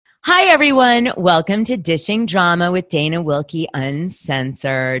Hi, everyone. Welcome to Dishing Drama with Dana Wilkie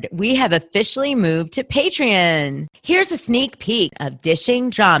Uncensored. We have officially moved to Patreon. Here's a sneak peek of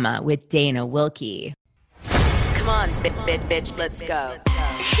Dishing Drama with Dana Wilkie. Come on, bitch, let's go.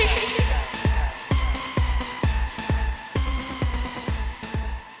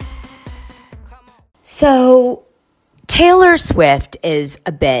 So, Taylor Swift is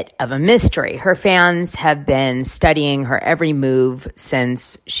a bit of a mystery. Her fans have been studying her every move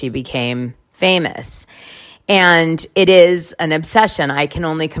since she became famous. And it is an obsession. I can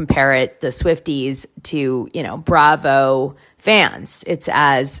only compare it, the Swifties, to, Bravo fans. It's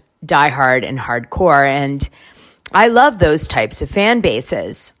as diehard and hardcore. And I love those types of fan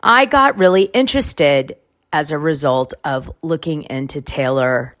bases. I got really interested as a result of looking into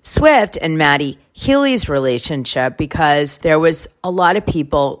Taylor Swift and Maddie Healy's relationship because there was a lot of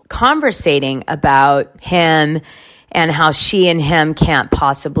people conversating about him and how she and him can't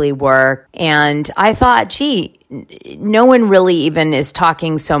possibly work. And I thought, no one really even is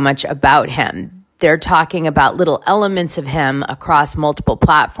talking so much about him. They're talking about little elements of him across multiple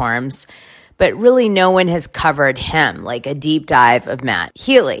platforms, but really no one has covered him, like a deep dive of Matt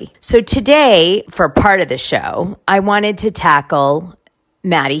Healy. So today, for part of the show, I wanted to tackle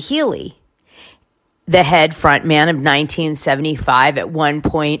Matty Healy, the head frontman of 1975, at one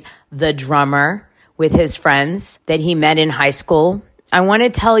point the drummer with his friends that he met in high school. I want to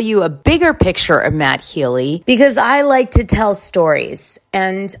tell you a bigger picture of Matt Healy because I like to tell stories,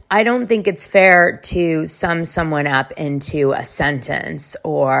 and I don't think it's fair to sum someone up into a sentence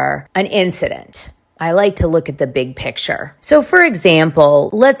or an incident. I like to look at the big picture. So, for example,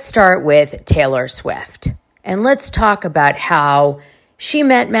 let's start with Taylor Swift, and let's talk about how she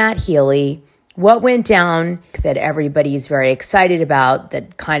met Matt Healy, what went down that everybody's very excited about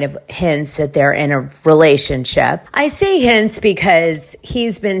that kind of hints that they're in a relationship. I say hints because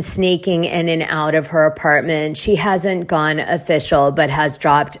he's been sneaking in and out of her apartment. She hasn't gone official, but has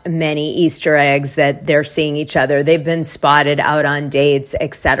dropped many Easter eggs that they're seeing each other. They've been spotted out on dates,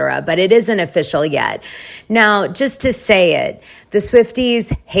 etc., but it isn't official yet. Now, just to say it, the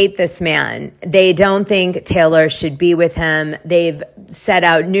Swifties hate this man. They don't think Taylor should be with him. They've set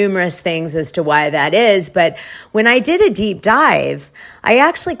out numerous things as to why that is. But when I did a deep dive, I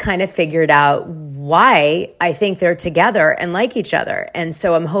actually kind of figured out why I think they're together and like each other. And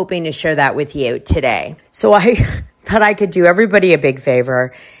so I'm hoping to share that with you today. So I thought I could do everybody a big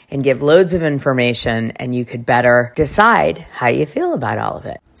favor and give loads of information, and you could better decide how you feel about all of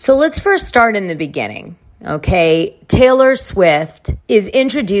it. So let's first start in the beginning. Okay, Taylor Swift is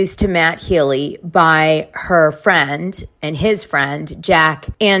introduced to Matt Healy by her friend and his friend, Jack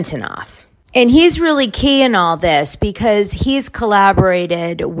Antonoff. And he's really key in all this because he's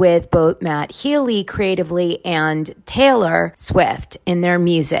collaborated with both Matt Healy creatively and Taylor Swift in their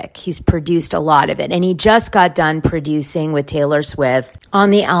music. He's produced a lot of it, and he just got done producing with Taylor Swift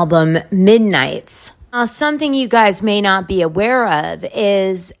on the album Midnights. Now, something you guys may not be aware of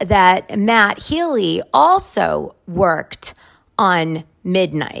is that Matt Healy also worked on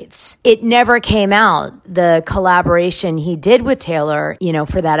Midnights. It never came out, the collaboration he did with Taylor,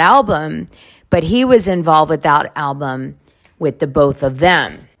 for that album, but he was involved with that album with the both of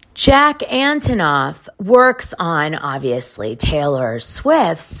them. Jack Antonoff works on, obviously, Taylor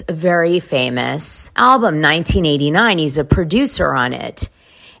Swift's very famous album, 1989. He's a producer on it.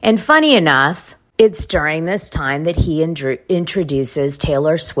 And funny enough, it's during this time that he introduces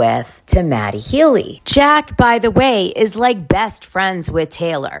Taylor Swift to Matty Healy. Jack, by the way, is like best friends with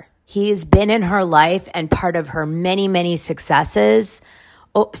Taylor. He's been in her life and part of her many, many successes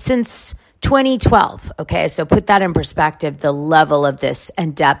since 2012. Okay, so put that in perspective, the level of this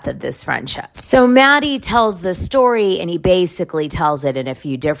and depth of this friendship. So Matty tells the story, and he basically tells it in a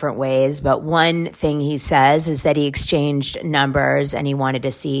few different ways. But one thing he says is that he exchanged numbers and he wanted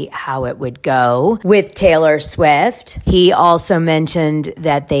to see how it would go with Taylor Swift. He also mentioned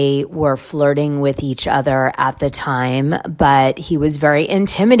that they were flirting with each other at the time, but he was very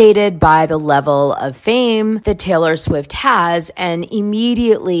intimidated by the level of fame that Taylor Swift has. And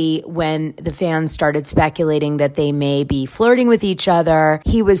immediately when the fans started speculating that they may be flirting with each other,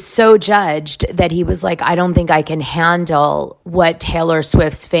 he was so judged that he was like, I don't think I can handle what Taylor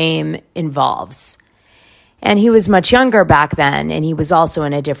Swift's fame involves. And he was much younger back then, and he was also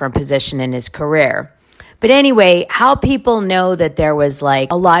in a different position in his career. But anyway, how people know that there was a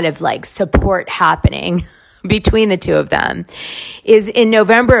lot of support happening between the two of them is in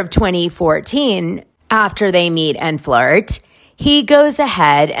November of 2014, after they meet and flirt, he goes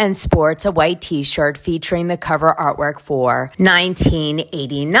ahead and sports a white t-shirt featuring the cover artwork for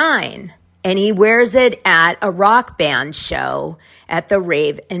 1989. And he wears it at a rock band show at the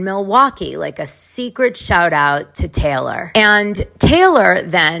rave in Milwaukee, like a secret shout out to Taylor. And Taylor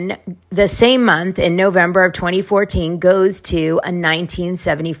then, the same month in November of 2014, goes to a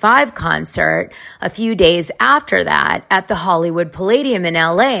 1975 concert a few days after that at the Hollywood Palladium in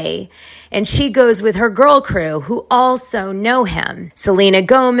LA. And she goes with her girl crew who also know him. Selena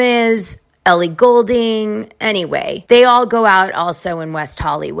Gomez, Ellie Goulding, anyway, they all go out also in West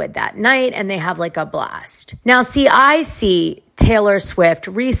Hollywood that night and they have like a blast. Now, I see Taylor Swift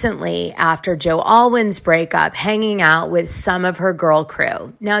recently after Joe Alwyn's breakup hanging out with some of her girl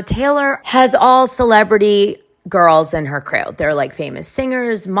crew. Now, Taylor has all celebrity girls in her crew. They're like famous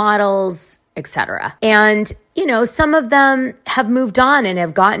singers, models, etc. And, some of them have moved on and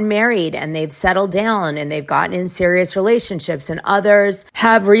have gotten married and they've settled down and they've gotten in serious relationships. And others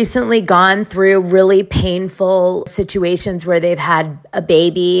have recently gone through really painful situations where they've had a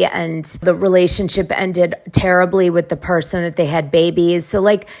baby and the relationship ended terribly with the person that they had babies.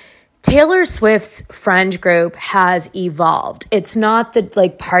 So Taylor Swift's friend group has evolved. It's not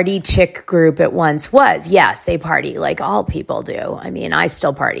the party chick group it once was. Yes, they party like all people do. I mean, I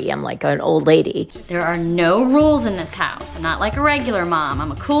still party. I'm like an old lady. There are no rules in this house. I'm not like a regular mom.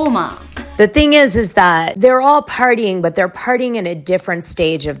 I'm a cool mom. The thing is that they're all partying, but they're partying in a different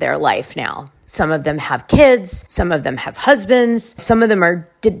stage of their life now. Some of them have kids, some of them have husbands, some of them are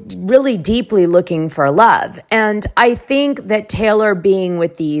really deeply looking for love. And I think that Taylor being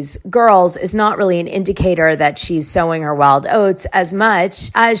with these girls is not really an indicator that she's sowing her wild oats as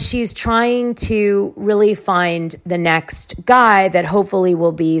much as she's trying to really find the next guy that hopefully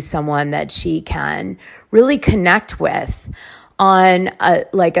will be someone that she can really connect with on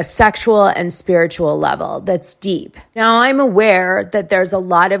a sexual and spiritual level that's deep. Now, I'm aware that there's a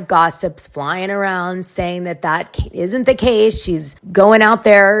lot of gossips flying around saying that isn't the case. She's going out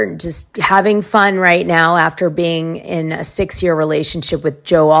there just having fun right now after being in a 6-year relationship with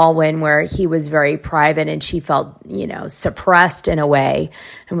Joe Alwyn where he was very private and she felt, suppressed in a way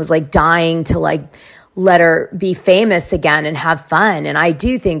and was dying to let her be famous again and have fun. And I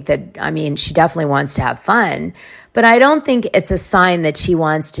do think that, she definitely wants to have fun, but I don't think it's a sign that she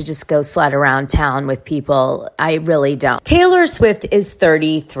wants to just go slut around town with people. I really don't. Taylor Swift is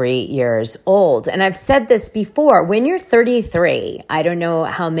 33 years old. And I've said this before, when you're 33, I don't know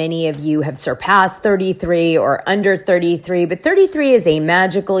how many of you have surpassed 33 or under 33, but 33 is a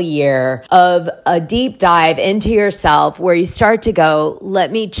magical year of a deep dive into yourself where you start to go,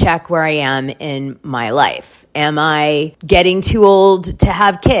 let me check where I am in my life. Am I getting too old to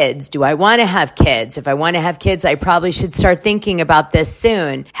have kids? Do I want to have kids? If I want to have kids, I probably should start thinking about this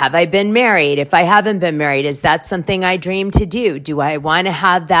soon. Have I been married? If I haven't been married, is that something I dream to do? Do I want to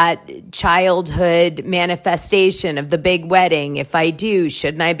have that childhood manifestation of the big wedding? If I do,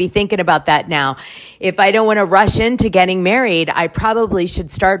 shouldn't I be thinking about that now? If I don't want to rush into getting married, I probably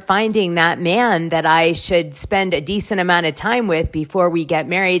should start finding that man that I should spend a decent amount of time with before we get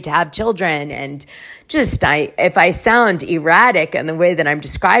married to have children. And if I sound erratic in the way that I'm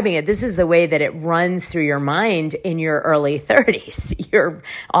describing it, this is the way that it runs through your mind in your early 30s.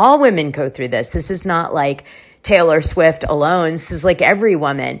 All women go through this. This is not like Taylor Swift alone. This is like every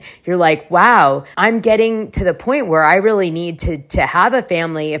woman. You're like, wow, I'm getting to the point where I really need to have a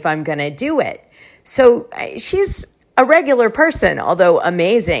family if I'm going to do it. So she's a regular person, although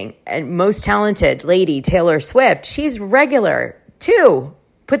amazing and most talented lady, Taylor Swift. She's regular too.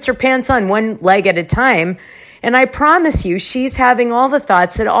 Puts her pants on one leg at a time. And I promise you, she's having all the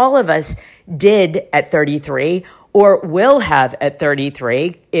thoughts that all of us did at 33 or will have at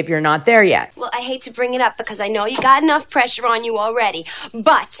 33 if you're not there yet. Well, I hate to bring it up because I know you got enough pressure on you already.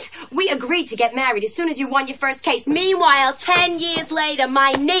 But we agreed to get married as soon as you won your first case. Meanwhile, 10 years later,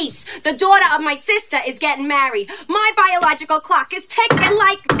 my niece, the daughter of my sister, is getting married. My biological clock is ticking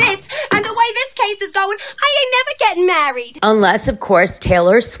like this. And the way this case is going, I ain't never getting married. Unless, of course,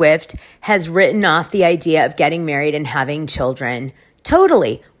 Taylor Swift has written off the idea of getting married and having children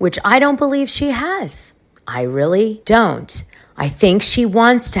totally, which I don't believe she has. I really don't. I think she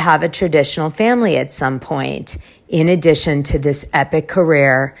wants to have a traditional family at some point, in addition to this epic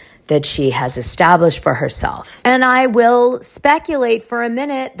career that she has established for herself. And I will speculate for a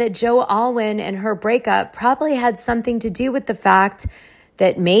minute that Joe Alwyn and her breakup probably had something to do with the fact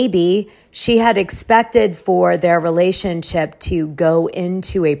that maybe she had expected for their relationship to go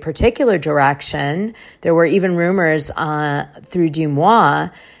into a particular direction. There were even rumors through Dumois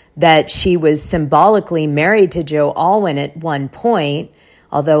that she was symbolically married to Joe Alwyn at one point,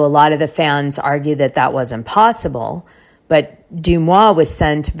 although a lot of the fans argued that that wasn't possible. But Dumois was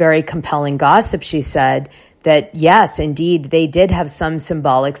sent very compelling gossip, she said, that yes, indeed, they did have some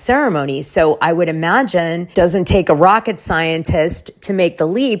symbolic ceremony. So I would imagine it doesn't take a rocket scientist to make the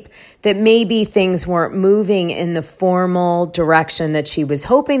leap that maybe things weren't moving in the formal direction that she was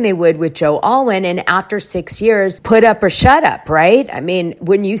hoping they would with Joe Alwyn. And after 6 years, put up or shut up, right? I mean,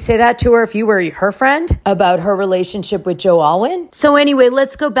 wouldn't you say that to her if you were her friend about her relationship with Joe Alwyn? So anyway,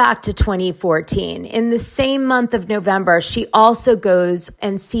 let's go back to 2014. In the same month of November, she also goes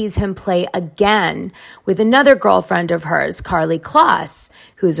and sees him play again with another girlfriend of hers, Carly Kloss,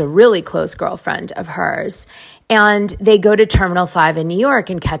 who's a really close girlfriend of hers. And they go to Terminal 5 in New York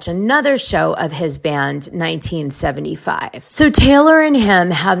and catch another show of his band, 1975. So Taylor and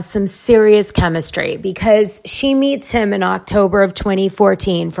him have some serious chemistry because she meets him in October of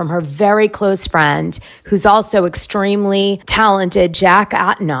 2014 from her very close friend, who's also extremely talented, Jack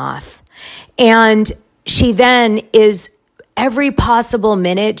Antonoff. And she then is every possible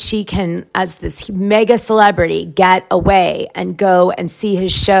minute she can, as this mega celebrity, get away and go and see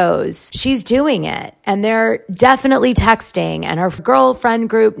his shows. She's doing it. And they're definitely texting. And her girlfriend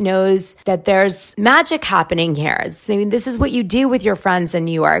group knows that there's magic happening here. This is what you do with your friends in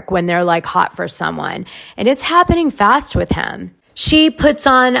New York when they're like hot for someone. And it's happening fast with him. She puts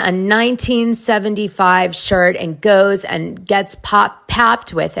on a 1975 shirt and goes and gets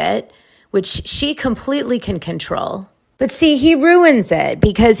papped with it, which she completely can control. But see, he ruins it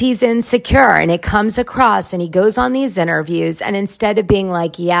because he's insecure and it comes across, and he goes on these interviews, and instead of being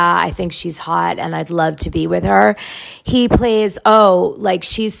like, yeah, I think she's hot and I'd love to be with her, he plays, oh, like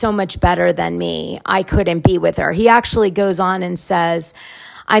she's so much better than me. I couldn't be with her. He actually goes on and says,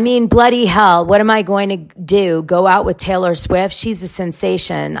 I mean, bloody hell, what am I going to do? Go out with Taylor Swift? She's a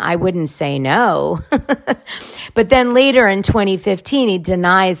sensation. I wouldn't say no. But then later in 2015, he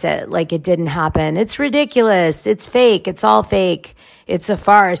denies it like it didn't happen. It's ridiculous. It's fake. It's all fake. It's a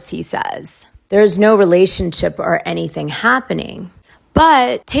farce, he says. There's no relationship or anything happening.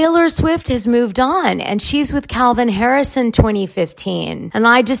 But Taylor Swift has moved on, and she's with Calvin Harris in 2015. And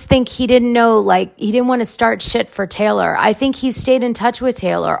I just think he didn't know, like, he didn't want to start shit for Taylor. I think he stayed in touch with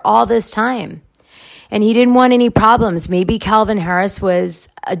Taylor all this time. And he didn't want any problems. Maybe Calvin Harris was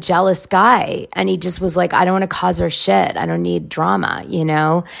a jealous guy, and he just was like, I don't want to cause her shit. I don't need drama, you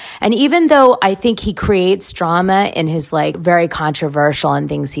know? And even though I think he creates drama in his, like, very controversial and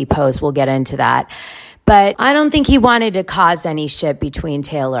things he posts, we'll get into that. But I don't think he wanted to cause any shit between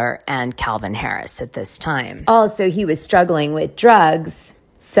Taylor and Calvin Harris at this time. Also, he was struggling with drugs,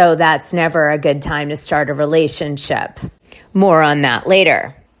 so that's never a good time to start a relationship. More on that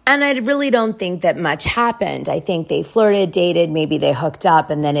later. And I really don't think that much happened. I think they flirted, dated, maybe they hooked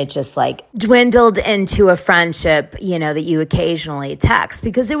up, and then it just like dwindled into a friendship, you know, that you occasionally text,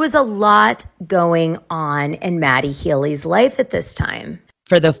 because there was a lot going on in Maddie Healy's life at this time.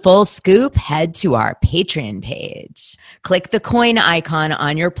 For the full scoop, head to our Patreon page. Click the coin icon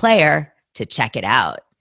on your player to check it out.